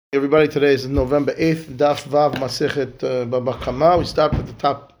Everybody, today is November 8th, Daf Vav Masechet Bava Kama. We stopped at the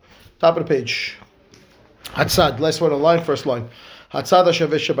top of the page. Hatzad, last one, line, first line. Hatzad HaShaveh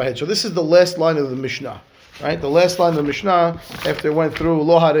Shebahed. So this is the last line of the Mishnah, right? The last line of the Mishnah, after it went through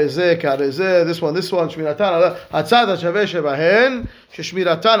Lo Harezeh, Karezeh, this one, Shmiratan Alecha, Hatzad HaShaveh Shebahed,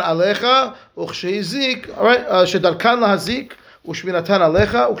 Shmiratan Alecha, Uchsheizik, all right, Shedarkan Lahazik, Ushmiratan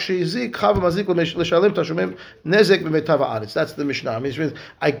alecha, ukshizik chav mazik l'shalem tashumim nezek b'metav haaretz. That's the Mishnah.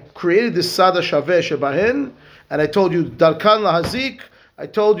 I created this sada shaveh shebahen, and I told you darkan lahazik. I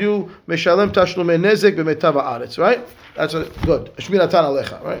told you meshalem tashlumei nezek b'metav haaretz. Right? That's good. Shmiratan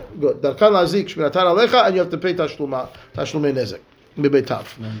alecha. Right? Good. Darkan lahazik, shmiratan alecha, and you have to pay tashlumei nezek b'metav.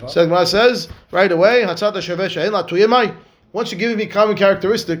 So the Gemara says right away, hatzad shaveh she'en la tuyemai. Once you're giving me common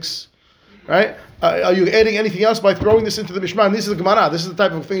characteristics, right? Are you adding anything else by throwing this into the Mishnah? And this is the Gemara. This is the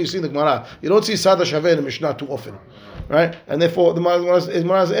type of thing you see in the Gemara. You don't see Sada Shaveh in the Mishnah too often, right? And therefore, the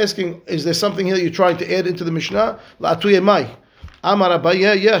Gemara is asking, is there something here you're trying to add into the Mishnah? La'atuye mai. Amar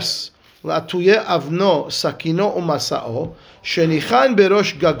Abaye, yes. La'atuye avno sakino umasao shenichan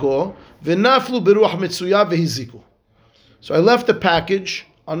berosh gago v'naflu beruach metzuya v'hiziku. So I left the package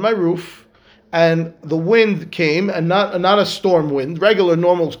on my roof, and the wind came, and not a storm wind, regular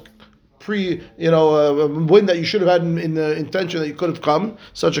normal wind that you should have had in the intention that you could have come.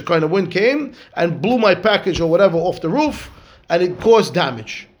 Such a kind of wind came and blew my package or whatever off the roof, and it caused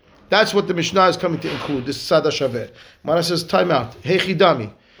damage. That's what the Mishnah is coming to include. This Sada Shaveh. Mara says, time out.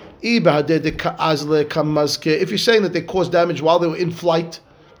 Hechidami. If you're saying that they caused damage while they were in flight,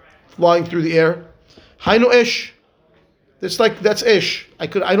 flying through the air, Hainu Esh. That's Esh. I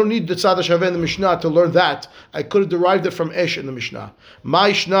don't need the Tzad HaShaveh in the Mishnah to learn that. I could have derived it from Esh in the Mishnah.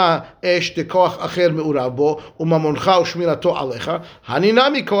 Ma'ishna Esh de koach acher me'urav bo umamoncha u'shmirato alecha.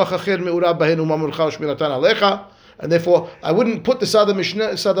 Haninami koach acher me'urav bahen umamoncha u'shmiratan alecha. And therefore, I wouldn't put the Tzad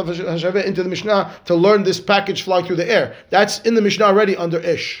HaShaveh into the Mishnah to learn this package flying through the air. That's in the Mishnah already under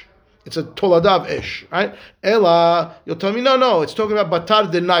Esh. It's a toladav Esh, right? Ela, you'll tell me, no, it's talking about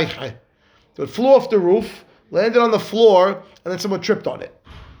batar de naiche. So it flew off the roof, landed on the floor, and then someone tripped on it.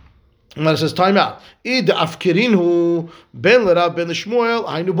 And it says, time out. If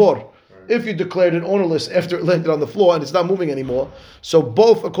you declared it ownerless after it landed on the floor and it's not moving anymore, so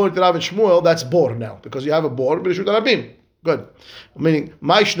both, according to Rav and Shmuel, that's bor now, because you have a bor, good. Meaning,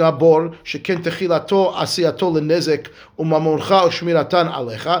 Maishna bor, sheken techilato asiyato lenezek, umamoncha ushmiratan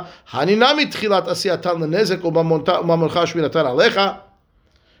alecha, haninami techilat asiyatan lenezek, umamoncha ushmiratan alecha.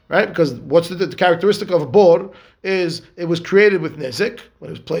 Right? Because what's the characteristic of a bor is it was created with nezik when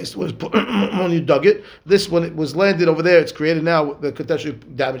it was placed, when you dug it. This, when it was landed over there, it's created now that could potentially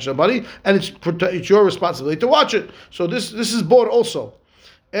damage somebody, and it's your responsibility to watch it. So this is bor also.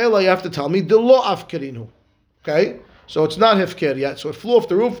 Ela, you have to tell me the lo afkerinu. Okay, so it's not hefker yet. So it flew off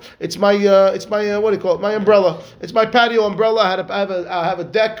the roof. It's my what do you call it? My umbrella. It's my patio umbrella. I have a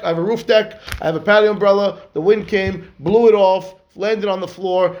deck. I have a roof deck. I have a patio umbrella. The wind came, blew it off, landed on the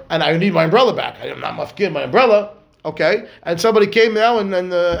floor, and I need my umbrella back. I'm not mafkir my umbrella, okay? And somebody came now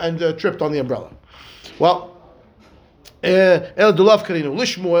and tripped on the umbrella. Well, el dulav karinu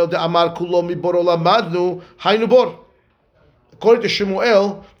lishmuel de amar kulo mi borola madnu haynu bor. According to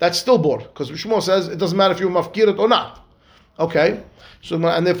Shmuel, that's still bor, because Shmuel says it doesn't matter if you're mafkir it or not. Okay, so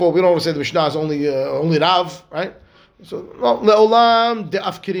and therefore we don't want to say the Mishnah is only Rav, right? So leolam de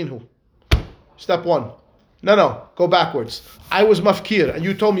afkirinhu. Step one. No, go backwards. I was mafkir, and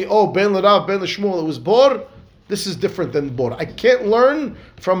you told me, ben l'Rav, ben l'Shmuel, it was bor. This is different than bor. I can't learn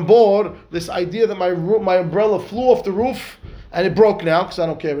from bor this idea that my umbrella flew off the roof and it broke now because I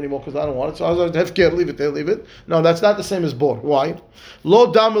don't care anymore because I don't want it. So I was like, hefker, leave it there, leave it. No, that's not the same as bor. Why?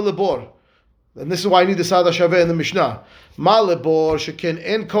 Lo dam lebor. And this is why I need the Sada Shaveh in the Mishnah. Ma lebor sheken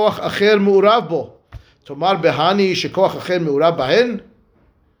en koach acher me'urav bo. Tomar behani shekoach acher me'urav bahen.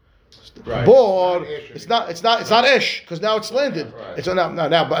 Right. Bor, it's not esh because now it's landed. Right. It's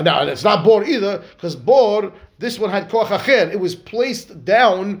now it's not bor either because bor, this one had koach acher. It was placed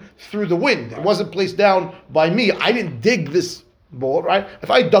down through the wind. Right. It wasn't placed down by me. I didn't dig this bor, right? If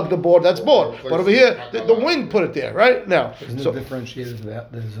I dug the bor, that's bor. But over here, the wind put it there, right? Now, isn't it differentiated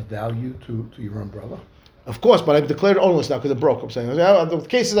that there's a value to your umbrella? Of course, but I've declared it ownerless now because it broke. I'm saying the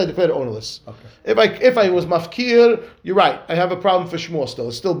cases I declared it ownerless. Okay. If I was mafkir, you're right. I have a problem for Shmuel still.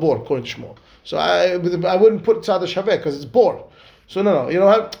 It's still bor according to Shmuel. So I wouldn't put Tzad HaShaveh because it's bor. So no. You know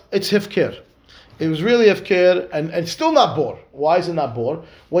what? It's hefker. It was really hefker and still not bor. Why is it not bor?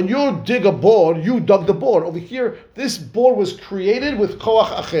 When you dig a bor, you dug the bor. Over here, this bor was created with koach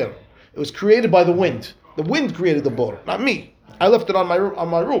acher. It was created by the wind. The wind created the bor, not me. I left it on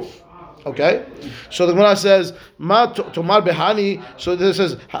my roof. Okay, so the Gemara says ma tomar behani. So this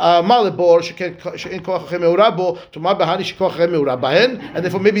says ma lebor she'en koach achem meurabo tomar behani she'koach achem meurabahen, and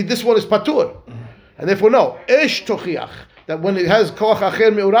therefore maybe this one is patur, and therefore no ish tochiach that when it has koach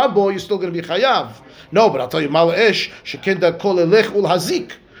acher meurabo you're still going to be chayav. No, but I'll tell you ma ish she'en da kol elech ul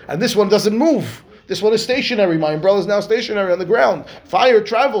hazik, and this one doesn't move. This one is stationary. My umbrella is now stationary on the ground. Fire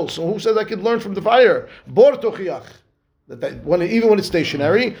travels. So who says I can learn from the fire? Bor tochiach. Even when it's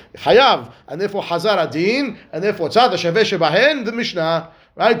stationary, chayav, and therefore hazar adin, and therefore tzad shaveh shebahen, the Mishnah,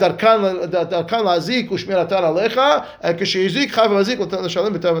 right? Darkan lazik ushmiratan alecha, and kisheyizik chayav lazik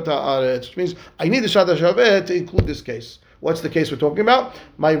l'shalem b'tavat haaretz. Which means I need the tzad shaveh to include this case. What's the case we're talking about?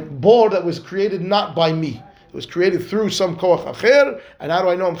 My board that was created not by me. It was created through some koach acher, and how do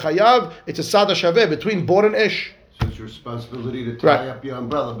I know I'm chayav? It's a tzad shaveh between bor and ish. So it's your responsibility to tie up your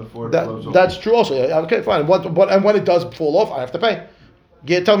umbrella before it blows off. That's true also. Yeah, okay, fine. And when it does fall off, I have to pay.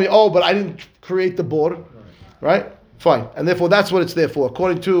 Tell me, but I didn't create the board. Right? Fine. And therefore, that's what it's there for.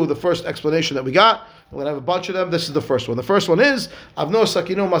 According to the first explanation that we got, we're going to have a bunch of them. This is the first one. The first one is, Avno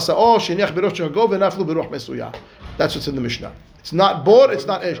sakino masa'o sheniach berosh shagov v'naflu beruch mesuya. That's what's in the Mishnah. It's not board, it's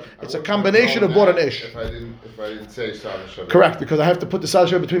not ish. It's a combination of board and ish. If I didn't say Sada Shaveh. Correct, because I have to put the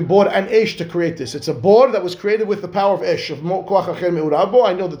Sada Shaveh between board and ish to create this. It's a board that was created with the power of ish. Of koach acher me'urabo.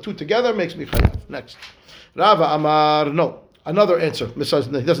 I know the two together makes me chayav. Next. Rava Amar, no. Another answer. He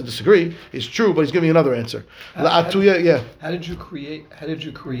doesn't disagree. It's true, but he's giving another answer. How did you create it?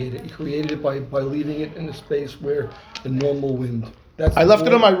 You created it by leaving it in a space where the normal wind. I left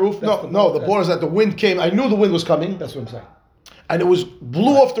it on my roof. The board is that the wind came. I knew the wind was coming. That's what I'm saying. And it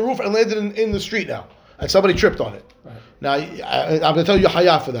blew off the roof and landed in the street now. And somebody tripped on it. Right. Now, I'm going to tell you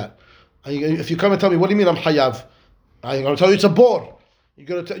hayav for that. If you come and tell me, what do you mean I'm hayav? I'm going to tell you it's a board. You're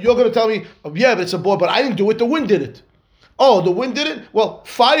going to tell me, yeah, but it's a board, but I didn't do it, the wind did it. Oh, the wind did it? Well,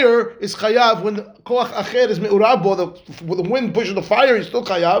 fire is chayav when the koach acher is me'urabo, the wind pushes the fire, you're still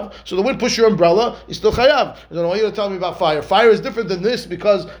chayav. So the wind pushes your umbrella, you're still chayav. I don't know what you're going to tell me about fire. Fire is different than this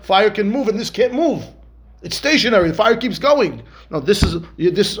because fire can move and this can't move. It's stationary. The fire keeps going. No, this. So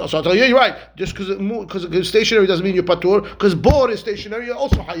I'll tell you, you're right. Just because it's stationary doesn't mean you're patur. Because board is stationary, you're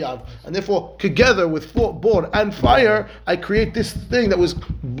also hayav. And therefore, together with board and fire, I create this thing that was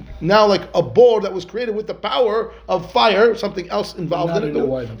now like a board that was created with the power of fire. Something else involved in it.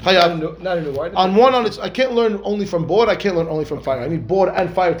 Hayav. Not in the white. I can't learn only from board. I can't learn only from fire. I need board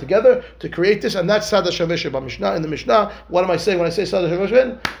and fire together to create this, and that's sada shaveh sheba Mishnah. In the Mishnah, what am I saying when I say sada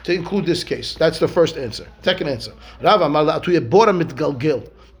shaveh? To include this case. That's the first answer. Second answer. Rav amar la'atuye bora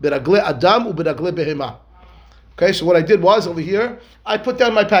mitgalgel beragle adam uberagle behema. Okay, so what I did was over here, I put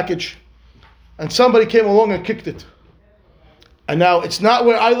down my package, and somebody came along and kicked it, and now it's not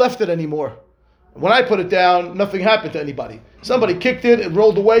where I left it anymore. When I put it down, nothing happened to anybody. Somebody kicked it, it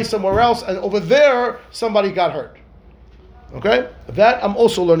rolled away somewhere else, and over there somebody got hurt. Okay, that I'm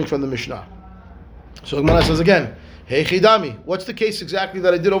also learning from the Mishnah. So the Gemara says again, Hey Chidami, what's the case exactly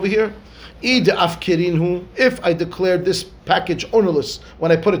that I did over here? If I declared this package ownerless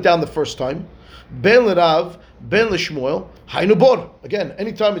when I put it down the first time, Ben l'Rav, Ben l'Shmuel, Hainu bor. Again,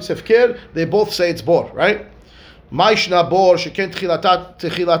 anytime it's hefker, they both say it's bor, right? Ma'ishna bor sheken tchilat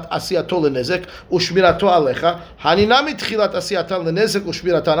asiyato lenezek ushmirato alecha. Haninami tchilat asiyatan lenezek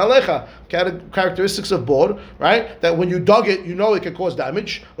ushmiratan alecha. Characteristics of bor, right? That when you dug it, you know it could cause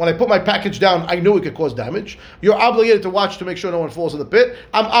damage. When I put my package down, I knew it could cause damage. You're obligated to watch to make sure no one falls in the pit.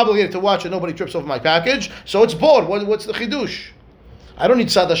 I'm obligated to watch and nobody trips over my package. So it's bor. What's the chidush? I don't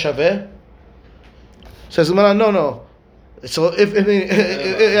need sada shaveh. Says the man, no. So if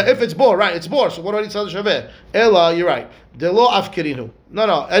it's bor, right? It's bor. So what do I need sada shaveh? Ella, you're right. De lo afkerinu.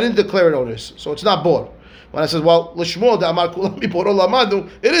 No, I didn't declare it owners, so it's not bor. When I said, well, l'shmuel de amar kulam bor olamadu,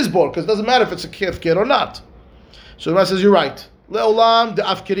 it is bor because it doesn't matter if it's a kefker or not. So when I says, you're right. Leolam de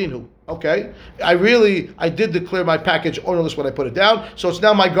afkerinu. Okay, I did declare my package ownerless when I put it down, so it's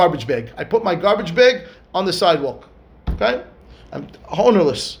now my garbage bag. I put my garbage bag on the sidewalk. Okay, I'm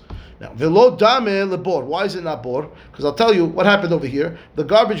ownerless. Now, velo dame lebor. Why is it not bor? Because I'll tell you what happened over here. The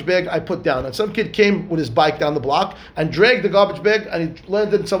garbage bag I put down, and some kid came with his bike down the block and dragged the garbage bag, and he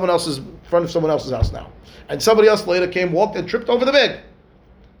landed in front of someone else's house now. And somebody else later came, walked, and tripped over the bag.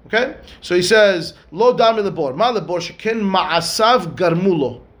 Okay, so he says lo dame lebor. Ma lebor sheken ma'asav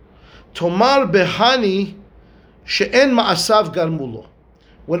garmulo. Tomar behani she'en ma'asav garmulo.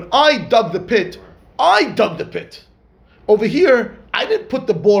 When I dug the pit. Over here, I didn't put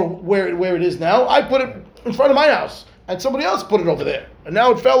the bore where it is now. I put it in front of my house, and somebody else put it over there, and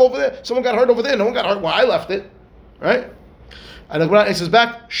now it fell over there. Someone got hurt over there. No one got hurt where I left it, right? And the Gemara answers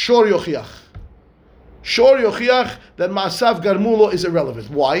back, Shor yochiach that ma'asav garmulo is irrelevant.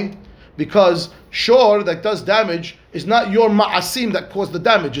 Why? because shore that does damage is not your ma'asim that caused the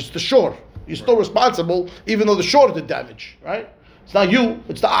damage. It's the shore. You're still responsible, even though the shore did damage, right? It's not you,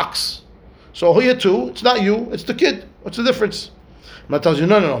 it's the ox. So here too, it's not you, it's the kid. What's the difference? That tells you,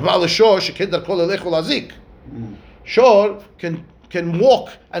 no. Shore can walk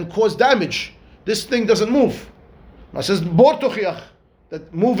and cause damage. This thing doesn't move. It says,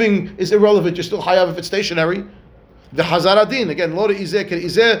 that moving is irrelevant. You're still hayav if it's stationary. The Hazaradin, again, lo re'izeh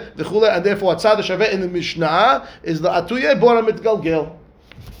ke'izeh, v'chule, and therefore, atzad shaveh in the Mishnah is the atuye bora mitgalgel.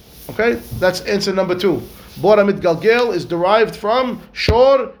 Okay, that's answer number 2. Bora mitgalgel is derived from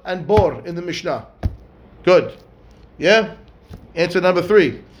shor and bor in the Mishnah. Good. Yeah? Answer number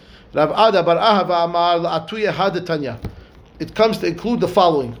 3. Rav Ada bar Ahava amar la'atuye hadetanya. It comes to include the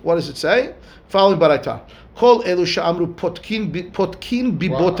following. What does it say? Following baraita. Kol elu sha'amru potkin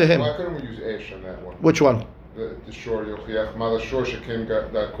bibotehem. Why couldn't we use Esh on that one? Which one? The shor yochiach mala shor shekin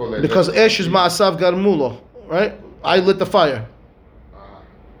that kol. Because Esh is ma'asav garmulo, right? I lit the fire.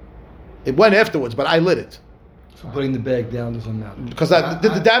 It went afterwards, but I lit it. So putting the bag down doesn't matter. Because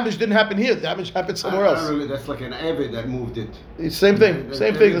the damage didn't happen here. The damage happened somewhere else. That's like an Eved that moved it. It's same thing.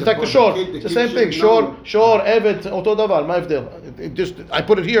 Same thing. It's like the shore. It's the same thing. Shore, Evet, oto davar. Ma'avdil. I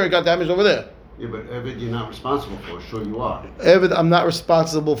put it here. It got damaged over there. Yeah, but Eved you're not responsible for. Sure you are. Evet I'm not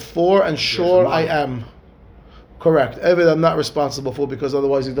responsible for, and sure I am. Correct. Evet I'm not responsible for because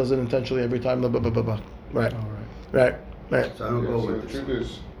otherwise he does it intentionally every time. Right. Right. So I don't go with the this. truth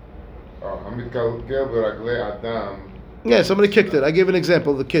is, Hamitgalgel b'raglei adam. Yeah, somebody kicked it. I gave an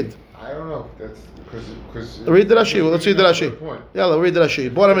example of the kid. I don't know. That's because. Read the Rashi. Well, let's read the Rashi. Yeah, read the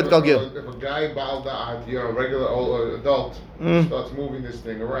Rashi. Bora mitgalgel. If a guy Baal Da'at, a regular old adult, starts moving this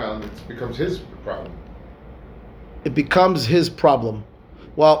thing around, it becomes his problem. It becomes his problem.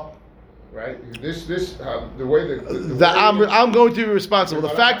 Well, right? The way I'm going to be responsible. The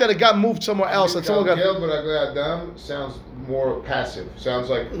fact that it got moved somewhere else, that someone got. Adam sounds more passive. Sounds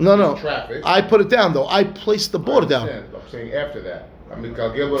like No. traffic. I put it down though. I placed the board down. I'm saying after that.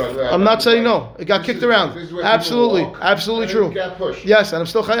 I'm not saying no. It got kicked around. Absolutely true. It got pushed. Yes, and I'm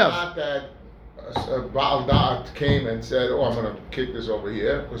still chayav. Not that Baal Da'at came and said, "Oh, I'm going to kick this over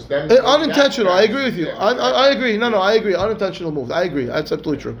here," because then unintentional. I agree with you. I agree. No, I agree. Unintentional move. I agree. That's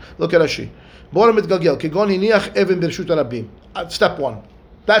absolutely true. Look at Rashi. Bora mitgalgel kegon hiniach even birshut rabim. Step 1.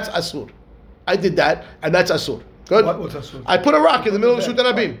 That's asur. I did that, and that's asur. Good. What's asur? I put a rock in the middle of the shut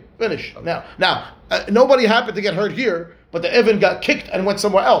rabim. Finish. Now, nobody happened to get hurt here, but the Evan got kicked and went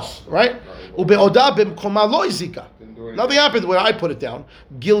somewhere else, right? Ubeoda bimkoma lo izika. Nothing happened where I put it down.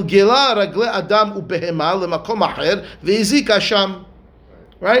 Gilgila ragle adam ubehema lemakom acher veizika sham.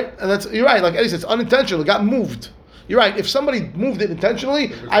 Right? And you're right. Like Eddie said, it's unintentional. It got moved. You're right. If somebody moved it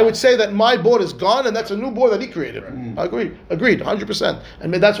intentionally, I would say that my board is gone and that's a new board that he created. I agree. Agreed. 100%.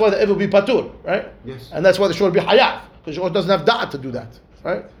 And that's why the Ev will be patur, right? Yes. And that's why the shor will be hayav, because shor doesn't have da'at to do that,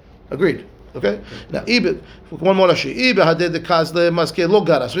 right? Agreed. Okay? Now, one more Rashi. Haded kazle maske lo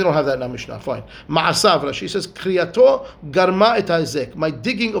garas. We don't have that in our Mishnah. Fine. Ma'asav Rashi says, kriyato garma et ha'ezek. My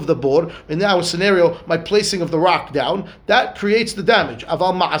digging of the board, in our scenario, my placing of the rock down, that creates the damage.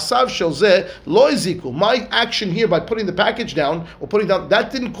 Aval ma'asav shel zeh lo eziku. My action here by putting the package down, or putting down,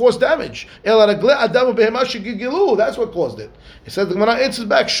 that didn't cause damage. El ragle adam behema shegigilu. That's what caused it. He said, the Gemara answers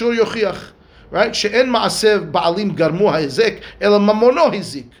back, shur yochiach. Right? She'en ma'asev ba'alim garmu ha'ezek, el mamono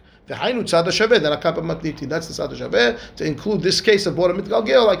hizik. That's the Tzad Shaveh. To include this case of Bora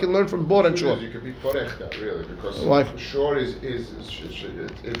Mitgalgel, I can learn from Bora and Shor. You could be Porechta, really, because why? Shor it's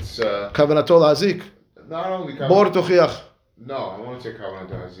Kavanato Lazik. Not only Bor Tochiach. No, I want to say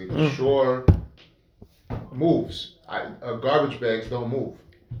Kavanato Lazik. Shor moves. Garbage bags don't move.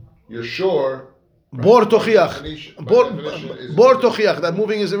 You're Shor. Bor Tochiach. Bor Tochiach. That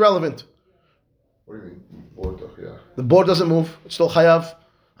moving is irrelevant. What do you mean, Bor Tochiach? The board doesn't move. It's still chayav.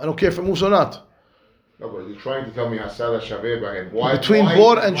 I don't care if it moves or not. No, but you're trying to tell me Hasada Shaveh Bahem. Why between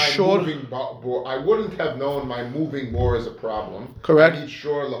bor and shor? I wouldn't have known my moving bor is a problem. Correct. I need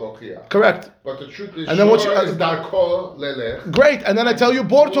shor lahochiach. Correct. But the truth is, and then shor is darko lelech. Great. And then I tell you,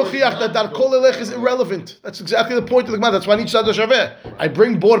 bor tochiach, that darko lelech is irrelevant. That's exactly the point of the Gemara. That's why I need Sada Shaveh. I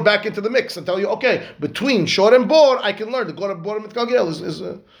bring bor back into the mix and tell you, okay, between shor and bor, I can learn. The bor mitkalgel is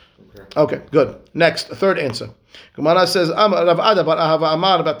okay, good. Next, third answer. Gemara says, Rav Ada bar Ahava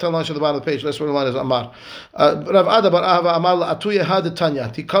Amar, about 10 lines at the bottom of the page. Let's read the line is Amar. Rav Ada bar Ahava Amar la'atuye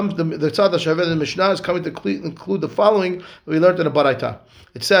hadetanya. He comes, the Tzad Shaveh in the Mishnah is coming to include the following that we learned in the Baraita.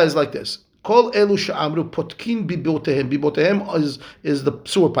 It says like this: Kol elu she'amru potkin bibotehem. Bibotehem is the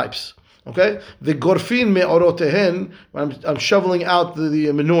sewer pipes. Okay, the gorfin me'orotehen. I'm shoveling out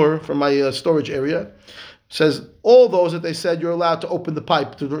the manure from my storage area. says all those that they said you're allowed to open the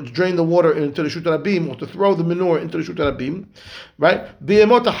pipe to drain the water into the Reshut Rabim or to throw the manure into the Reshut Rabim, right?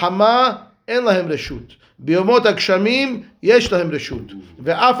 Biyamot hama en lahem reshut. Biyamot hagshamim yesh lahem reshut.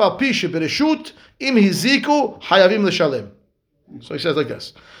 Ve'af al pi shebereshut im hiziku hayavim l'shalem. So he says like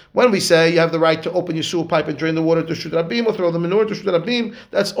this. When we say you have the right to open your sewer pipe and drain the water to Reshut Rabim or throw the manure to Reshut Rabim,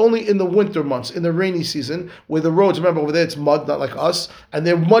 that's only in the winter months, in the rainy season, where the roads, remember over there it's mud, not like us, and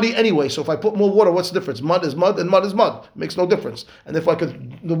they're muddy anyway, so if I put more water, what's the difference? Mud is mud and mud is mud. It makes no difference. And if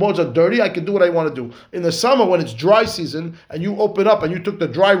the roads are dirty, I can do what I want to do. In the summer, when it's dry season, and you open up and you took the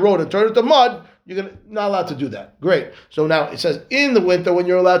dry road and turned it to mud, you're not allowed to do that. Great. So now it says in the winter, when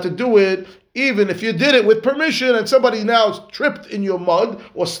you're allowed to do it, even if you did it with permission and somebody now tripped in your mud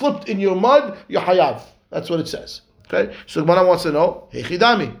or slipped in your mud, you're hayav. That's what it says. Okay? So the Gemara wants to know,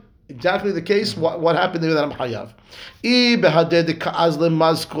 Hechidami. Exactly the case, what happened there that I'm hayav.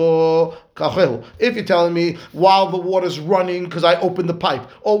 If you're telling me while the water's running because I opened the pipe,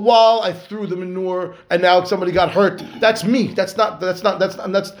 or while I threw the manure and now somebody got hurt, that's me. That's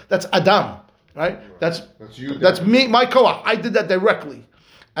Adam. Right? That's you. That's me, my koach. I did that directly.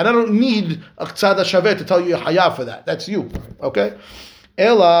 And I don't need a tzad shavet to tell you hayav for that. That's you. Okay?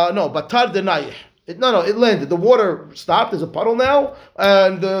 Ela, no, batar denayih. It landed. The water stopped. There's a puddle now,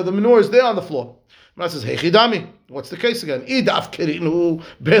 and the manure is there on the floor. And says, hey, chidami. What's the case again? Idaf kirinu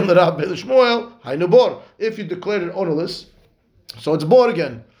ben l'Rab ben l'Shmuel haynu bor. If you declared it ownerless, so it's bor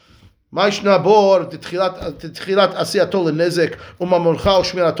again. Ma'ishna bor titchilat asiyato lenezek umamoncha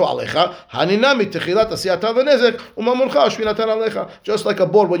u'shmirato alecha. Haninami titchilat asiyato lenezek umamoncha u'shmirato alecha. Just like a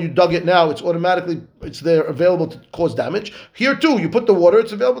bor, when you dug it now, it's there available to cause damage. Here too, you put the water,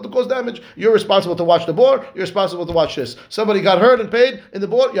 it's available to cause damage. You're responsible to watch the bor. You're responsible to watch this. Somebody got hurt and paid in the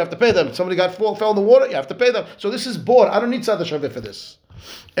bor, you have to pay them. Somebody fell in the water, you have to pay them. So this is bor. I don't need tzad shaveh for this.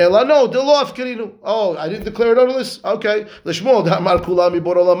 Ela no, the law of kirinu. Oh, I didn't declare it ownerless. Okay, l'shmuel damar kulami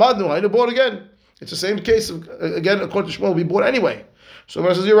bor olamadnu. I bought again. It's the same case. Again, according to Shmuel, we bought anyway. So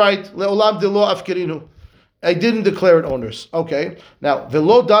when says you're right, leolam de lo af kirinu. I didn't declare it owners. Okay. Now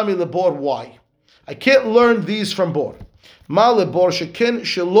velo dami lebor. Why? I can't learn these from bor. Ma lebor sheken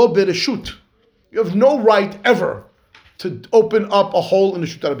shelo bereshut. You have no right ever to open up a hole in the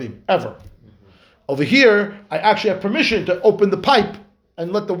Reshut Rabim ever. Over here, I actually have permission to open the pipe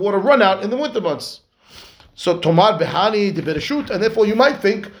and let the water run out in the winter months. So tomar behani de bereshut, and therefore you might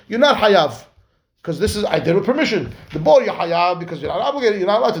think you're not hayav because this is I did with permission. The bor you're hayav because you're not obligated. You're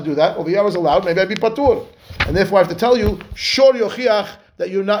not allowed to do that. Over here I was allowed. Maybe I'd be patur, and therefore I have to tell you shor yochiach that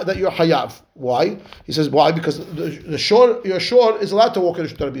you're hayav. Why? He says why? Because your shor is allowed to walk in the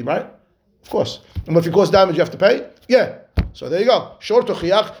Reshut Rabim, right? Of course. And if it causes damage, you have to pay. Yeah. So there you go. Shor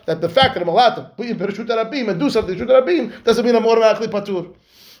tochiach that the fact that I'm allowed to be in Reshut Rabim and do something in Reshut Rabim doesn't mean I'm automatically patur.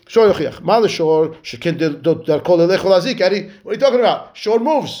 Shor yochiach. Ma l'shor shekin darko lelech olazik. What are you talking about? Shor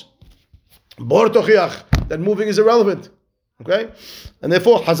moves. Bor tochiach. That moving is irrelevant. Okay? And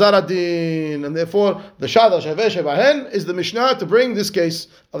therefore, hazar adin. And therefore, the shada shaveh shevahen is the Mishnah to bring this case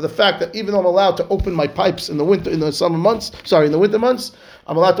of the fact that even though I'm allowed to open my pipes in the winter months,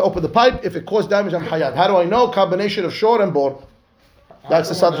 I'm allowed to open the pipe. If it caused damage, I'm hayav. How do I know? Combination of shor and bor. That's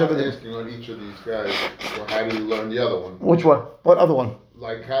the subject of it. Asking on each of these guys, well, how do you learn the other one? Which one? What other one?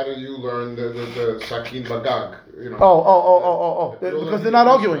 Like, how do you learn the sakin bagag? Oh. Because they're not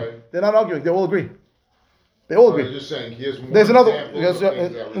arguing. They're not arguing. They all agree. They all agree. I'm just saying, there's another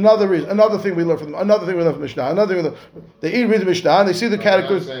reason. Another thing we learn from Mishnah. They read the Mishnah and they see the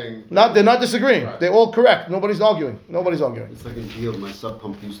characters. They're not disagreeing. Right. They're all correct. Nobody's arguing. It's like a deal. My sub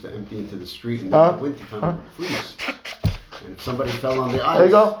pump used to empty into the street in the winter time. Freeze. And if somebody fell on the ice.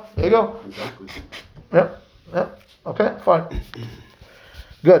 There you go. Exactly. Yep. Okay, fine.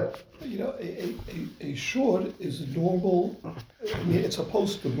 Good. You know, a short is a normal. I mean, it's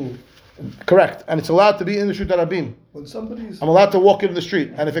supposed to move. Correct, and it's allowed to be in the Reshut Rabim. When I'm allowed to walk into the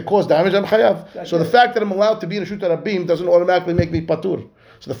street, and if it caused damage, I'm chayav. So the fact that I'm allowed to be in the Reshut Rabim doesn't automatically make me patur.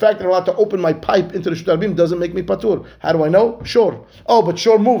 So the fact that I'm allowed to open my pipe into the Reshut Rabim doesn't make me patur. How do I know? Shor. Oh, but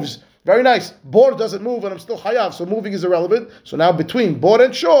shor moves. Very nice. Bor doesn't move, and I'm still hayav. So moving is irrelevant. So now between bor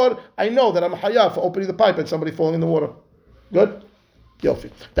and shor, I know that I'm hayav for opening the pipe and somebody falling in the water. Good. Yofi.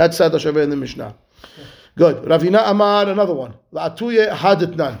 That's Sada Shaveh in the Mishnah. Good. Ravina Amar, another one. La'atuye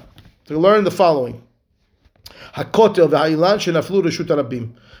hadetnan. To learn the following. Hakotel v'ha'ilan shenaflu Reshut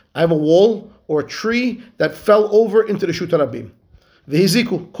Rabim. I have a wall or a tree that fell over into the Reshut Rabim.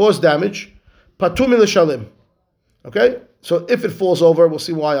 V'hiziku, caused damage. Patur min l'shalem. Okay? So if it falls over, we'll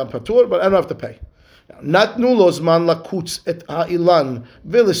see why I'm patur, but I don't have to pay. Natnu lo zman lakutz et ha'ilan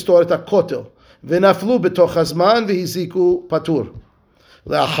v'listor et hakotel. V'naflu betoch hazman v'hiziku patur.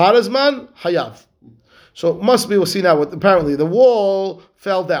 Le'achar hazman hayav. So it must be, we'll see now, apparently the wall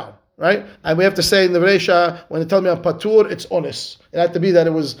fell down, right? And we have to say in the Reisha, when they tell me on Patur, it's honest. It had to be that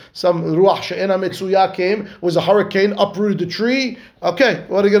it was some Ruach She'ena Mitsuya came, was a hurricane, uprooted the tree. Okay,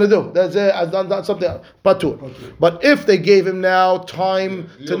 what are you going to do? That's it, I've done something. Patur. But if they gave him now time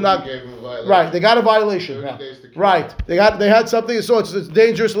to not... Right, they got a violation. Right, they had something, so it's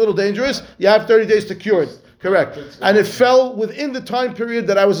dangerous, a little dangerous. You have 30 days to cure it. Correct. And it fell within the time period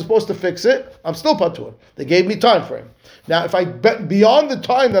that I was supposed to fix it. I'm still patur. They gave me time frame. Now, if I bet beyond the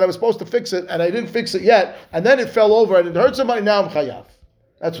time that I was supposed to fix it, and I didn't fix it yet, and then it fell over and it hurt somebody, now I'm chayav.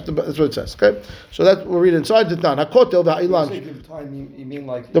 That's what it says. Okay, so that we'll read inside the Tan. Hakotel v'ha'ilan. Give time, you mean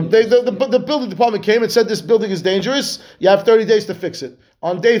like The building department came and said this building is dangerous. You have 30 days to fix it.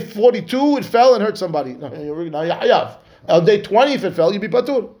 On day 42, it fell and hurt somebody. Now you're chayav. On day 20, if it fell, you'd be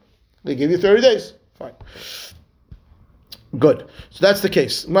patur. They gave you 30 days. Fine. Good. So that's the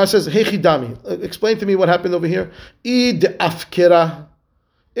case. Gemara says, Hechidami. Explain to me what happened over here. Id afkera.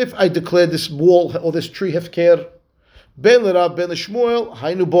 If I declare this wall or this tree hefker, ben l'Rav, ben l'Shmuel,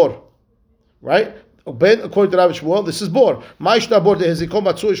 hainu bor. Right? Ben, according to Rav Shmuel, this is bor. Ma'ishna bor de hezikom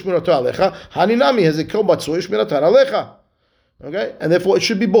batzui shmirato alecha. Haninami hezikom batzui shmirato alecha. Okay? And therefore it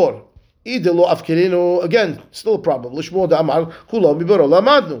should be bor. Id lo afkerinu. Again, still a problem. L'Shmuel da amar, hulo miboro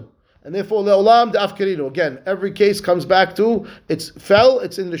lamadnu. And therefore, le'olam de'afkerinu. Again, every case comes back to, it's fell,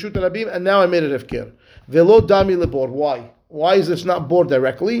 it's in the Reshut Rabim, and now I made it hefker. Velo dami lebor. Why? Why is this not bor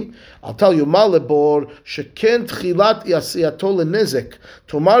directly? I'll tell you, ma lebor, sheken tchilat asiyato lenezek.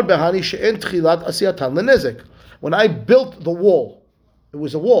 Tomar behani she'en tchilat asiyatan lenezek. When I built the wall, it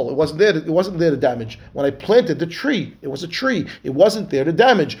was a wall. It wasn't there to damage. When I planted the tree, it was a tree. It wasn't there to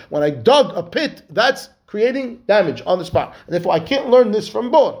damage. When I dug a pit, that's creating damage on the spot. And therefore, I can't learn this from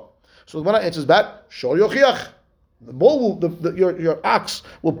bor. So the Gemara answers back, Shor Yochiach. The bull will, your ox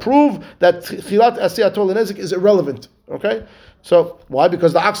will prove that Chilat Asiyat Lenezik is irrelevant. Okay? So why?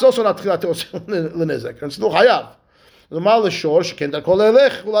 Because the ox is also not Chilat Lenezik. And it's still Hayav. The Mal Shor, Shekenda Kol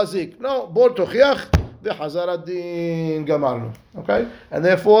Elech Ulazik. No, Bor Tochiach, V'Hazar Adin Gamarnu. Okay? And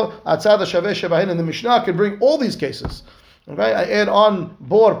therefore, Atzad Shaveh Shebahin in the Mishnah can bring all these cases. Okay? I add on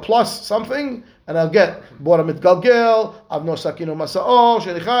Bor plus something, and I'll get Bora Mitgalgel, Avno Sakino Masao,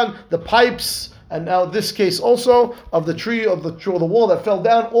 Shenichan, the pipes, and now this case also of the tree of the wall that fell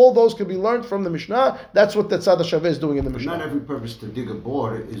down. All those can be learned from the Mishnah. That's what the Tzad HaShaveh is doing in the Mishnah. Not every purpose to dig a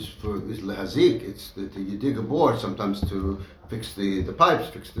bore is lehazik. It's that you dig a bore sometimes to fix the pipes,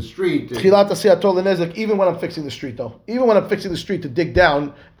 fix the street. Tchilat Asiyat Lenezik. Even when I'm fixing the street, though, even when I'm fixing the street to dig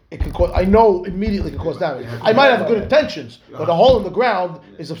down, it can cause. I know immediately it can cause damage. I might have good intentions, but a hole in the ground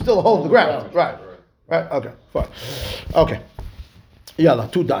is still a hole in the ground. Right. Okay. Fine. Okay. Yalla.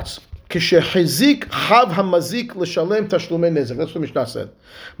 2 dots. Kishehizik hav hamazik l'shalem tashlumei nezek. That's what Mishnah said.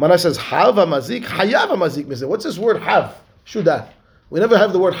 Mana says hav hamazik, hayav hamazik nezek. What's this word hav? Shudah. We never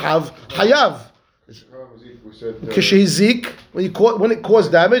have the word hav. Hayav. Kishehizik, when it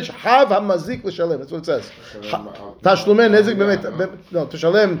caused damage, hav hamazik l'shalem. That's what it says. Tashlumei nezek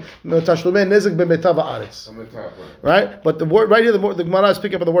tashlumei nezek b'metav haaretz. Right? But the word right here, the Gemara is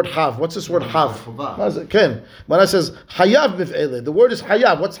picking up on the word hav. What's this word hav? Ken. Gemara says hayav mif'ele. The word is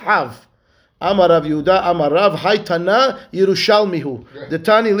hayav. What's hav? Amar Rav Yehuda, Amar Rav, Haytana Yerushalmihu. The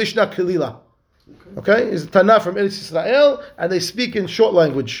Tani Lishna Kelila. Okay? It's Tana from Eretz Israel, and they speak in short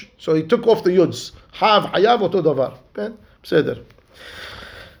language. So he took off the yuds. Hav, hayav, oto davar. Okay? Pseder.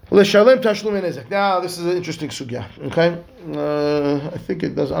 L'shalem tashlumei nezek. Now, this is an interesting sugya. Okay? I think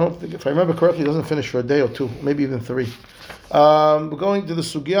it does. I don't think, if I remember correctly, it doesn't finish for a day or 2, maybe even 3. We're going to the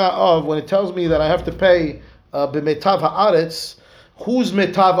sugya of when it tells me that I have to pay b'metav haaretz. Whose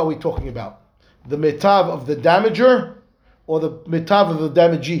metav are we talking about? The metav of the damager or the metav of the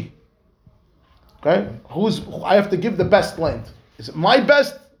damagee? Okay? I have to give the best land. Is it my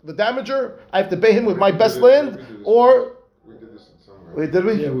best, the damager? I have to pay him with my best land, or we did this in somewhere. Wait, did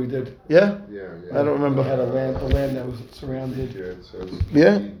we? Yeah, we did. Yeah? Yeah. I don't remember. We had a land that was surrounded. Yeah, it says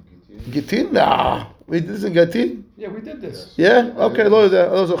Yeah? Gittin? Nah. We did this in Gittin? Yeah, we did this. Yeah? Okay, לא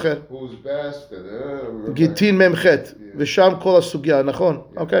יודע, לא זוכר. Who's best? גיטין מ"ח, ושם כל הסוגיה, נכון?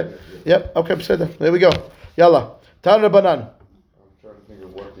 Okay. Yep, okay, בסדר. There we go. יאללה. תן רבנן.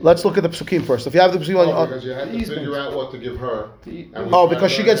 Let's look at the psukim first. If you have the psukim on because you have to figure out what to give her.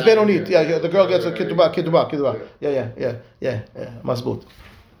 Because she gets benonit. Yeah, the girl gets a ketubah. Yeah. Masbut.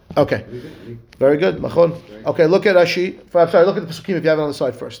 Okay. Very good. Machon. Okay, look at Rashi. Look at the psukim if you have it on the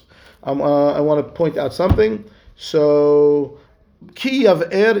side first. I want to point out something. So, ki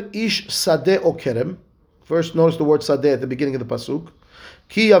yav'er ish sadeh o kerem. First, notice the word sadeh at the beginning of the pasuk.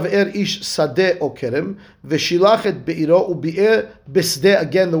 Ki yav'er ish sadeh o kerem, v'shilach et be'iro u'bi'er besdeh.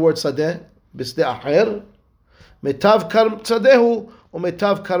 Again, the word sadeh. בשדה אחר, מיטב שדהו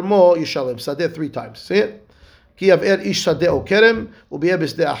ומיטב כרמו ישלם. שדה 3 times. See it? כי יבער איש שדה או כרם, וביהיה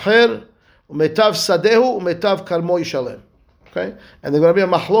בשדה אחר, ומיטב שדהו ומיטב כרמו ישלם. Okay? And there's going to be a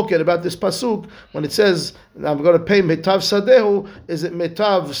mahloket about this pasuk when it says, I'm going to pay metav sadehu. Is it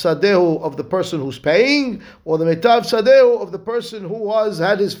metav sadehu of the person who's paying, or the metav sadehu of the person who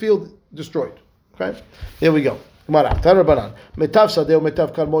had his field destroyed? Okay? Here we go. Gemara. Tarabanan. Metav sadehu,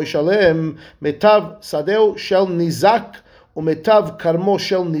 metav karmo yishalem. Metav sadehu shel nizak, umetav karmo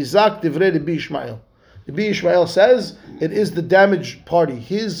shel nizak. Divrei Rabbi Ishmael. Rabbi Ishmael says it is the damaged party.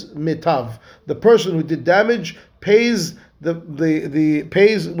 His metav, the person who did damage, pays the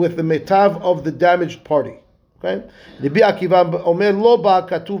pays with the metav of the damaged party. Okay? Rabbi Akiva omer lo ba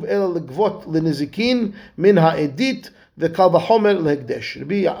katuv ela legvot lenizikin min ha'edit v'kal v'chomer lehekdesh.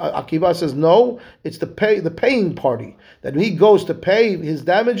 Rabbi Akiva says no, it's the paying party that when he goes to pay his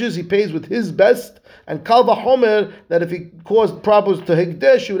damages, he pays with his best, and kal v'chomer that if he caused problems to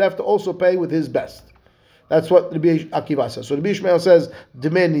hekdesh, he would have to also pay with his best. That's what Rabbi Akiva says. So Rabbi Ishmael says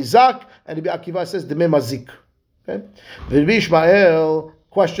deme nizak, and Rabbi Akiva says deme mazik. Okay. Rabbi Ishmael,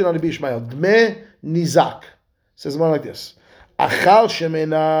 question on Rabbi Ishmael. Dme nizak. Says more like this. Achal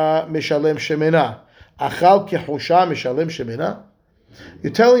shemena mishalem shemena. Achal kehusha mishalem shemena.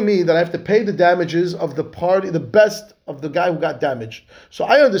 You're telling me that I have to pay the damages of the party, the best of the guy who got damaged. So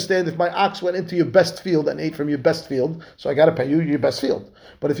I understand if my ox went into your best field and ate from your best field, so I got to pay you your best field.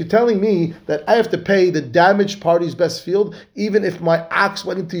 But if you're telling me that I have to pay the damaged party's best field, even if my ox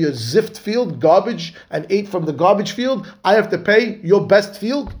went into your zift field, garbage, and ate from the garbage field, I have to pay your best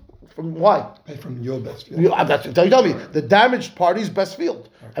field? From why? Pay from your best field. You tell me the damaged party's best field.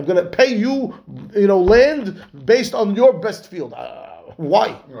 I'm going to pay you, land based on your best field.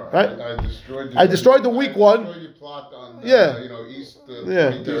 Why? Right? I destroyed the weak one. Destroyed your plot on east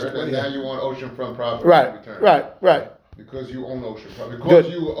 23rd, and now you want oceanfront property. Right. Because you own oceanfront.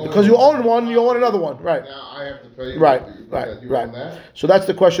 Because you own one, you own another one. Right. Now I have to pay. Right. Own that. So that's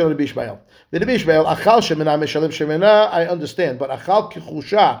the question of the Ishmael. The Rabbi Ishmael, achal shemena meshalem shemena, I understand, but achal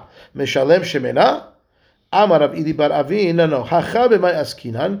kichusha meshalem shemena. Amar Rav Idi bar Avi, no. Hacha b'may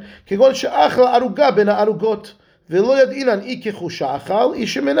askinan, kegon she'achal aruga ben ha'arugot. ולא ידעינן אי כחושה אכל, אי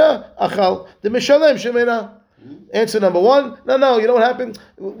שמנה אכל, דמשלם שמנה. Answer number 1, no, you know what happened?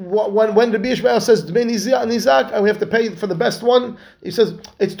 When Rabbi Ishmael says, Dmei nizak, and we have to pay for the best one, he says,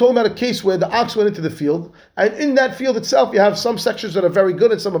 it's talking about a case where the ox went into the field, and in that field itself, you have some sections that are very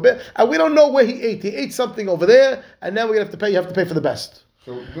good and some are bad, and we don't know where he ate. He ate something over there, and now you have to pay for the best.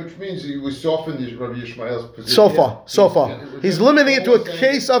 So, which means he was softened Rabbi Ishmael's position. So far. He's limiting it to a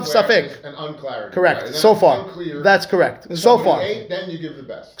case of safek. An unclarity. Correct. Right? So far. Unclear. That's correct. So far. Then you give the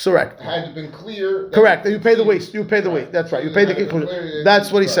best. Correct. Had it been clear. Correct. You pay the waste. You pay the weight. That's right. You pay the.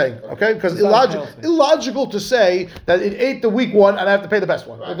 That's what he's saying. Okay? Because illogical to say that it ate the weak one and I have to pay the best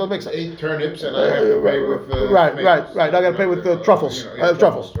one. Right. It doesn't make sense. 8 turnips and I have to pay with. Right. I got to pay with truffles.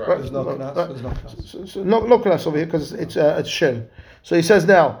 Truffles. Right. There's no knas. No knas over here because it's shin. So he says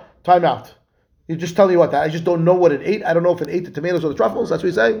now. Time out. You're just telling me what that. I just don't know what it ate. I don't know if it ate the tomatoes or the truffles. That's what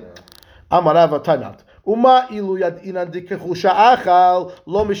he's saying. Amarava, time out. Uma ilu yadinan de kechusha achal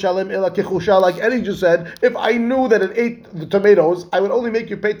lo mishalem ela kechusha. Like Eddie just said, if I knew that it ate the tomatoes, I would only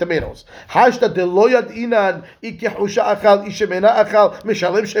make you pay tomatoes. Hashta de lo yadinan I kechusha achal ishemena achal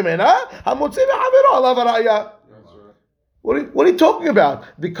mishalem shemena hamotzi v'havero alav haraya. What are you talking about?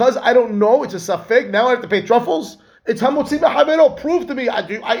 Because I don't know, it's a safek. Now I have to pay truffles. It's hamotzi v'havero. Prove to me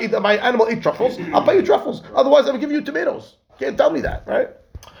my animal eat truffles. I'll pay you truffles. Otherwise, I'm giving you tomatoes. Can't tell me that, right?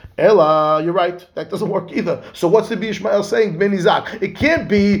 Ella, you're right. That doesn't work either. So what's the Ishmael saying? Dmei nizak. It can't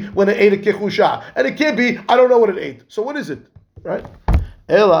be when it ate a kechusha, and it can't be I don't know what it ate. So what is it, right?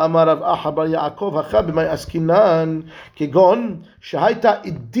 Ella amar Rav Aha bar Yaakov hacha b'may askinan kegon shehaita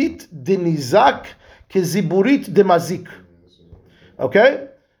idit de nizak keziburit de mazik. Okay.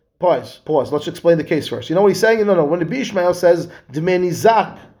 Pause. Let's explain the case first. You know what he's saying? No. When the Ishmael says Dmei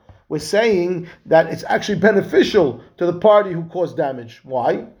nizak, we're saying that it's actually beneficial to the party who caused damage.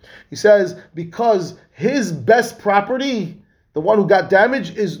 Why? He says because his best property, the one who got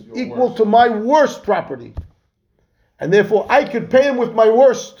damaged, is equal to my worst property, and therefore I could pay him with my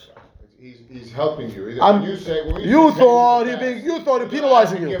worst. He's helping you. You thought he's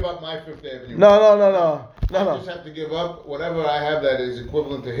penalizing you. Give up my Fifth Avenue. No. I just have to give up whatever I have that is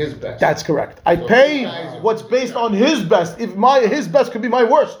equivalent to his best. That's correct. I pay what's based on his best. If his best could be my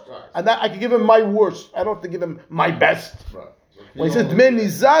worst, and that I could give him my worst. I don't have to give him my best. Right. When he says Dmei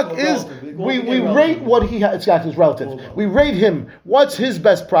nizak is we rate what he has. It's his relative. We rate him. What's his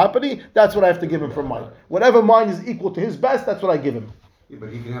best property? That's what I have to give him from mine. Whatever mine is equal to his best, that's what I give him. Yeah, but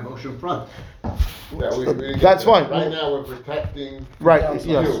he can have ocean front. Yeah, we That's fine. Right now, we're protecting. Right.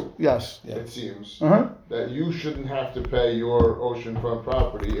 You. Yes. It seems Uh-huh. that you shouldn't have to pay your oceanfront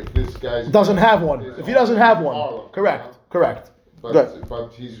property if this guy's Doesn't have one. is If he doesn't have one, Harlem, correct. you know? Correct. But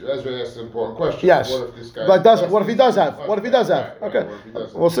Good. he's Ezra asked an important question. Yes. What if this guy? But doesn't. What if he does have? What if he does have? Right, Okay. what if he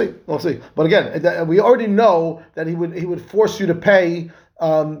doesn't? We'll see. We'll see. But again, we already know that he would force you to pay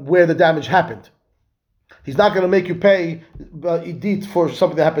where the damage happened. He's not going to make you pay idit for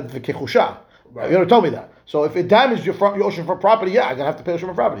something that happened for kechusha. Right. You already told me that. So if it damaged your oceanfront property, yeah, I'm gonna have to pay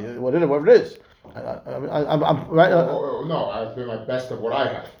oceanfront property, whatever it is. I'm right. No, I've been my best of what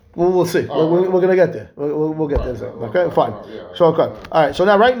I have. We'll see. We're going to get there. We'll get there. Okay, fine. So, okay. All right. So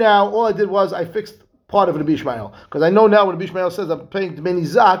now, right now, all I did was I fixed part of Rabbi Ishmael, because I know now when Rabbi Ishmael says I'm paying Dmei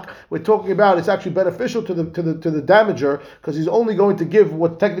Nizak, we're talking about it's actually beneficial to the damager, because he's only going to give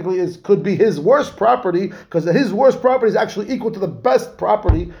what technically could be his worst property, because his worst property is actually equal to the best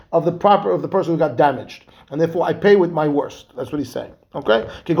property of the person who got damaged, and therefore I pay with my worst. That's what he's saying. Okay.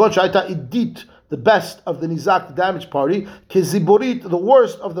 Kegon shaita idit, the best of the Nizak, the damaged party, keziborit, the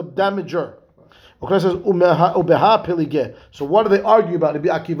worst of the damager. Okay, says ubeha pelige. So what do they argue about? Rabbi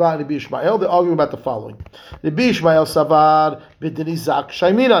Akiva and Rabbi Ishmael. They argue about the following. Rabbi Ishmael savar b'denizak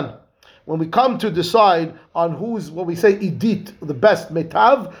shaiminan. When we come to decide on when we say idit, the best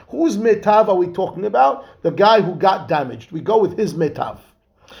metav, whose metav are we talking about? The guy who got damaged. We go with his metav.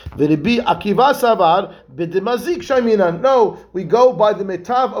 Rabbi Akiva savar b'demazik shaiminan. No, we go by the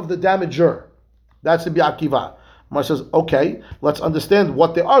metav of the damager. That's Rabbi Akiva. Mar says, okay, let's understand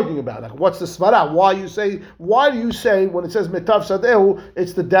what they're arguing about. Like, what's the svara? Why do you say when it says metav sadehu,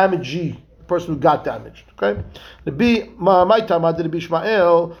 it's the damagee, the person who got damaged? Okay? Rabbi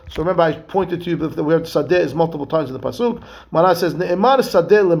Ishmael. So remember, I pointed to you that the word sadeh is multiple times in the pasuk. Mara says ne'emar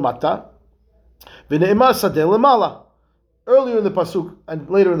sadeh lemata, v'ne'emar sadeh lemala. Earlier in the pasuk and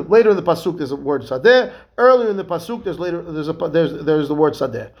later in the pasuk, there's a word sadeh. Earlier in the pasuk, there's the word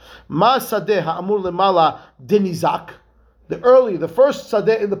sadeh. Ma sadeh ha'amur lemala denizak. The first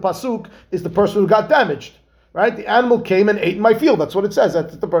sadeh in the pasuk is the person who got damaged. Right? The animal came and ate in my field. That's what it says.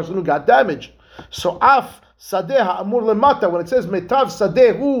 That's the person who got damaged. So af sadeh ha'amur lemata, when it says metav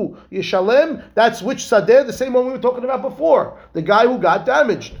sadeh hu yishalem, that's which sadeh? The same one we were talking about before. The guy who got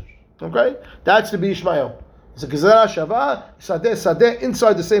damaged. Okay? That's the Ishmael. It's a gezerah shava, sadeh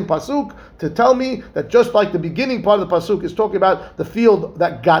inside the same pasuk to tell me that just like the beginning part of the pasuk is talking about the field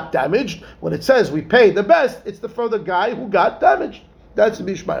that got damaged, when it says we pay the best, it's for the guy who got damaged. That's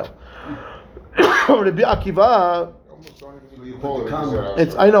the Ishmael. Rabbi Akiva.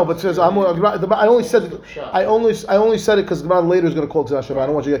 I know, but it says I only said it because Gemara later is going to call Gezerah Shava. I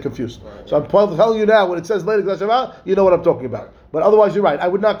don't want you to get confused. So I'm telling you now when it says later Gezerah Shava, you know what I'm talking about. But otherwise, you're right. I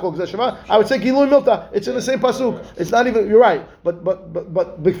would not call Gezerah Shava. I would say Gilui Milta. It's in the same pasuk. It's not even. You're right. But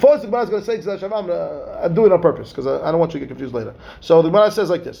before the Gemara is going to say Gezerah Shava, I'm doing it on purpose because I don't want you to get confused later. So the Gemara says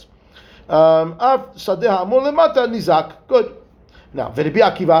like this: Av Sadeha Amor Lemata Nizak. Good. Now, Rabbi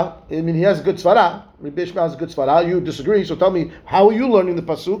Akiva, he has a good svara. Rabbi Ishmael has a good svara. You disagree, so tell me, how are you learning the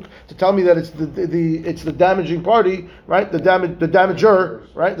pasuk to tell me that it's the damaging party, right? The damager,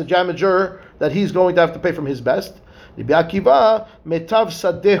 right? The damager that he's going to have to pay from his best. Rabbi Akiva, metav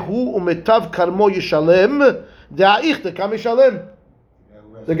sadehu umetav karmo yishalem de'aich dekam yishalem.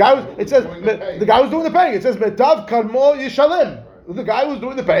 The guy was doing the paying. It says metav karmo yishalem. The guy who's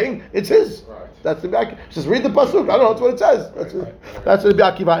doing the paying, it's his. Right. That's the Rabbi Akiva. Just read the pasuk. I don't know. That's what it says. That's what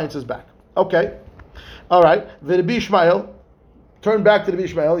Rabbi Akiva answers back. Okay. All right. Rabbi Ishmael. Turn back to Rabbi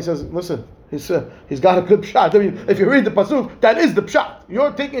Ishmael. He says, listen, he's got a good pshat. I mean, if you read the pasuk, that is the pshat.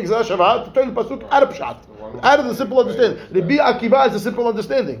 You're taking Gezerah Shava to turn the pasuk out of pshat. Out of the simple understanding. Rabbi Akiva is the simple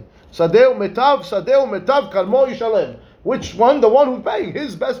understanding. Sadeu metav kalmo yishalem. Which one? The one who's paying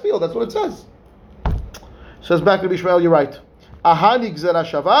his best field. That's what it says. Says back to Rabbi Ishmael, you're right. Ahani Gezerah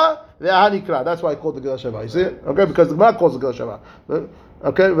Shava, ve'ahani Kra. That's why I called the Gezerah Shava. You see it? Okay, because the Gemara calls the Gezerah Shava.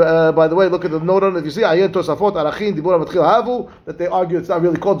 Okay, by the way, look at the note on it. If you see Ayin Tosafot, Arachin, Dibur Matchil Havu, that they argue it's not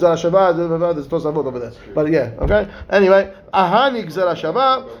really called Gezerah Shava, there's Tosafot over there. But yeah, okay? Anyway, Ahani Gezerah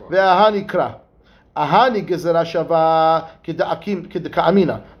Shava, ve'ahani Kra. Ahani Gezerah Shava,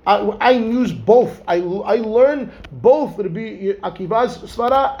 K'amina. I use both. I learn both Rabbi Akiva's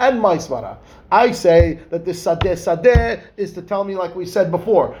svara and my svara. I say that this sadeh is to tell me, like we said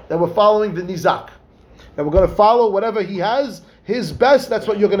before, that we're following the nizak. That we're going to follow whatever he has, his best, that's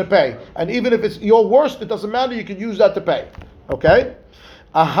what you're going to pay. And even if it's your worst, it doesn't matter, you can use that to pay. Okay?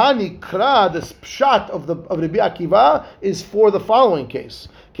 Ahani Kra, this pshat of Rabbi Akiva, is for the following case.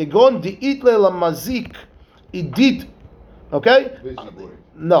 Kegon di'it le lamazik idit. Okay?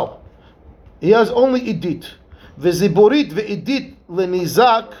 No. He has only idit. V'ziborit ve'idit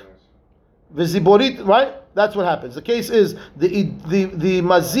lenizak. V'ziborit, right? That's what happens. The case is the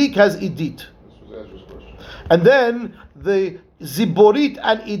mazik has idit. This was Ezra's question. And then the ziborit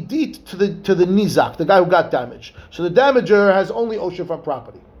and idit to the nizak, the guy who got damaged. So the damager has only oceanfront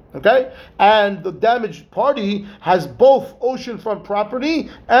property, okay? And the damaged party has both oceanfront property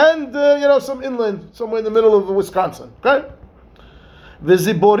and some inland, somewhere in the middle of Wisconsin, okay? The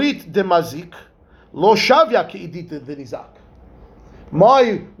ziborit de mazik lo shavya ki idit de nizak.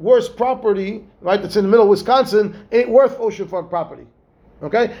 My worst property, right, that's in the middle of Wisconsin, ain't worth oceanfront property.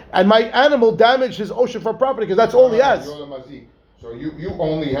 Okay? And my animal damaged his oceanfront property because that's all he has. You're the mazik. So you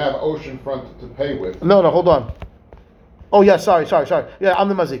only have oceanfront to pay with. No, hold on. Oh, yeah, sorry. Yeah, I'm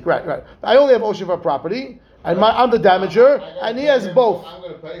the mazik, right. I only have oceanfront property, and I'm the damager, and he has both. I'm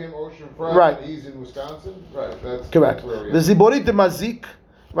going to pay him oceanfront, right. And he's in Wisconsin? Right, that's correct. That's the ziborit de mazik,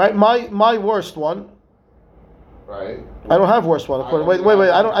 right, my worst one. Right. I don't have worst one. Wait.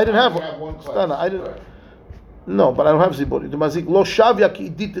 I didn't have one class. No, I didn't. Right. No, but I don't have ziborit. The mazik lo shavya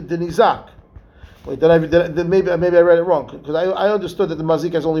ki idit de nizak. Wait, then maybe I read it wrong because I understood that the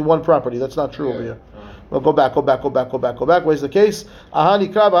mazik has only one property. That's not true over here. Well, go back. Where's the case? Ahani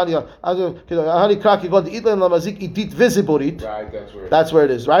kra ki god itlan la mazik idit viziborit. Right, that's where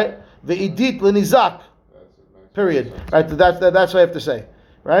it is. Right. The idit lenizak. Period. Right. That's what I have to say.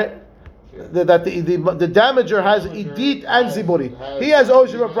 Right. That the damager has idit and ziborit. He has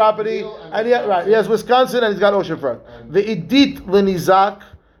oceanfront property, and he has Wisconsin, and he's got oceanfront. The idit lenizak,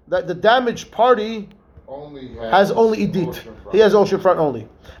 that the damaged party has only idit. He has oceanfront only,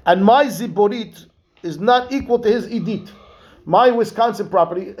 and my ziborit is not equal to his idit. My Wisconsin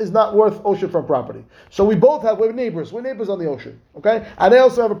property is not worth oceanfront property. So we're neighbors. We're neighbors on the ocean. Okay, and I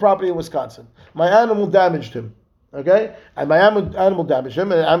also have a property in Wisconsin. My animal damaged him. Okay, and my animal damaged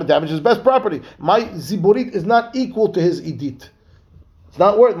him, and animal damaged his best property. My ziborit is not equal to his idit. It's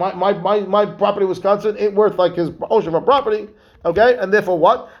not worth my property in Wisconsin ain't worth like his oceanfront property. Okay, and therefore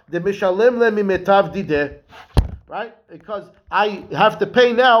what? The mishalem le mimetav dideh, right? Because I have to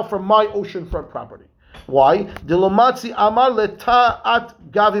pay now for my oceanfront property. Why? Delomatzi amar leta'at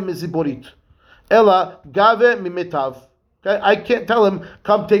gavi miziborit, ela gave mimetav. Okay, I can't tell him,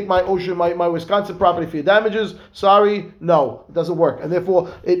 come take my Wisconsin property for your damages. Sorry, no, it doesn't work. And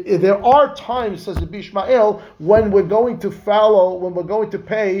therefore, there are times, says Rabbi Ishmael, when we're going to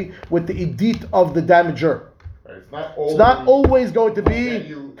pay with the edit of the damager. It's not always going to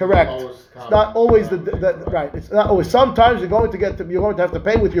be correct. It's not always right. It's not always. Sometimes you're going to have to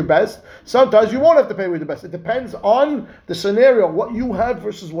pay with your best. Sometimes you won't have to pay with your best. It depends on the scenario, what you have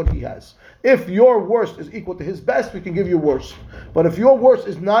versus what he has. If your worst is equal to his best, we can give you worst. But if your worst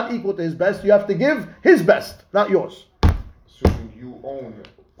is not equal to his best, you have to give his best, not yours. So you own it.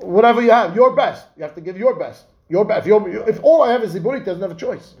 Whatever you have, your best. You have to give your best. Your best. If all I have is ziborit, doesn't have a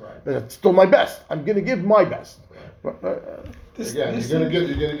choice. Right. But it's still my best. I'm going to give my best. You're gonna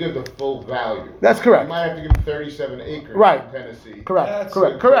give the full value. That's correct. You might have to give 37 acres right. in Tennessee. Correct.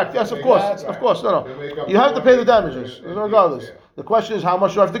 Yes, of course. No. You have to pay the damages, regardless. Yeah. The question is how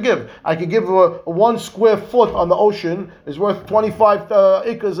much do I have to give? I could give a 1 square foot on the ocean is worth 25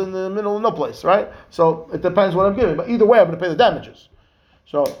 acres in the middle of no place, right? So it depends what I'm giving. But either way, I'm going to pay the damages.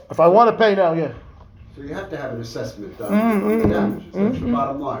 So if I want to pay now, yeah. So you have to have an assessment done of the damages. That's the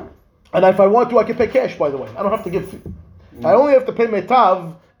bottom line. And if I want to, I can pay cash, by the way. I don't have to give. I only have to pay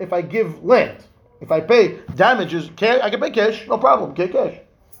metav if I give land. If I pay damages, I can pay cash, no problem. Pay cash.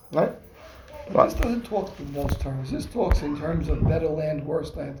 Right? This doesn't talk in those terms. This talks in terms of better land,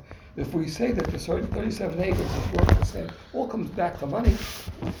 worse land. If we say that the 37 acres is worth the same, all comes back to money.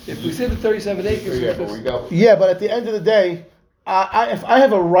 If we say the 37 acres but at the end of the day, if I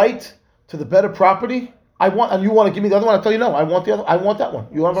have a right to the better property, and you want to give me the other one, I'll tell you no. I want the other. I want that one.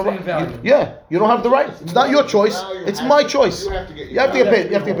 You have a right. You don't have the right. It's not your choice. It's my choice. You have to get paid.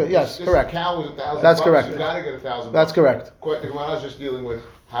 You have to get paid. Yes, correct. Cow was $1,000. That's correct. You got to get $1,000. That's correct. When I was just dealing with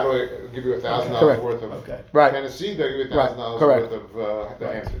how do I give you $1,000 worth of right. Tennessee, they give you $1,000 worth of the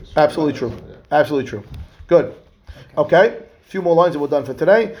answers. Absolutely true. Absolutely true. Good. Okay. A few more lines and we're done for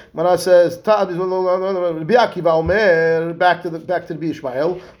today. Mana says, back to the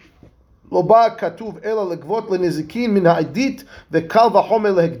Ishmael. לא בא כתוב אלא לגבות לנזיקין מן העדית וקל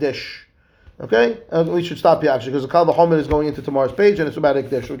וחומר להקדש. Okay? We should stop here actually because the Kal V'Chomer is going into tomorrow's page and it's about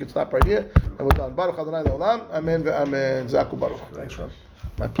Ekdesh. So we can stop right here and we're done. Baruch Adonai Le'olam. Amen ve'amen. Zaku Baruch. Thanks, Rob.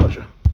 My pleasure.